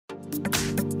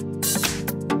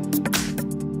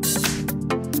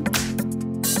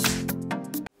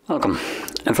Welcome.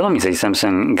 In front of me is a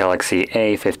Samsung Galaxy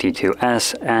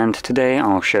A52s, and today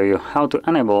I'll show you how to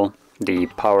enable the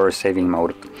power saving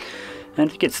mode. And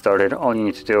to get started, all you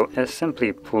need to do is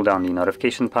simply pull down the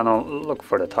notification panel, look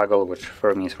for the toggle, which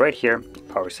for me is right here,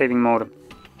 power saving mode.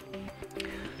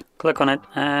 Click on it,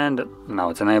 and now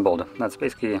it's enabled. That's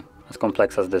basically as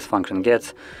complex as this function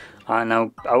gets.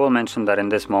 Now, I will mention that in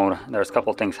this mode, there's a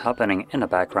couple things happening in the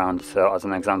background. So as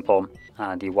an example,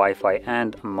 the Wi-Fi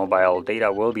and mobile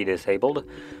data will be disabled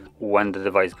when the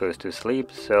device goes to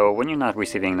sleep. So when you're not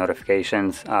receiving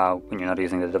notifications, when you're not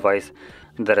using the device,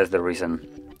 that is the reason.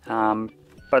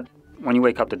 But when you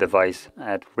wake up the device,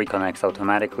 it reconnects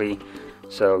automatically.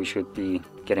 So you should be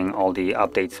getting all the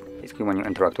updates basically when you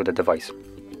interact with the device.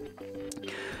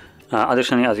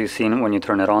 Additionally, as you've seen, when you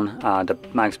turn it on, the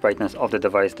max brightness of the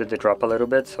device did drop a little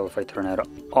bit, so if I turn it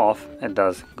off, it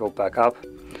does go back up.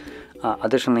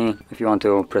 Additionally, if you want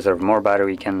to preserve more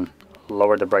battery, you can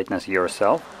lower the brightness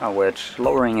yourself, which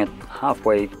lowering it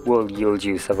halfway will yield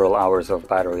you several hours of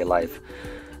battery life.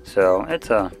 So it's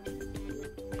a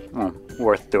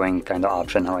worth doing kind of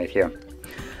option right here.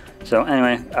 So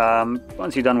anyway,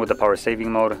 once you're done with the power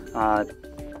saving mode,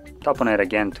 tap on it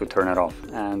again to turn it off,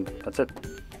 and that's it.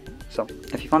 So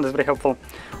if you found this very helpful,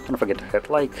 don't forget to hit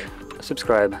like,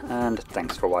 subscribe, and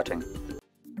thanks for watching.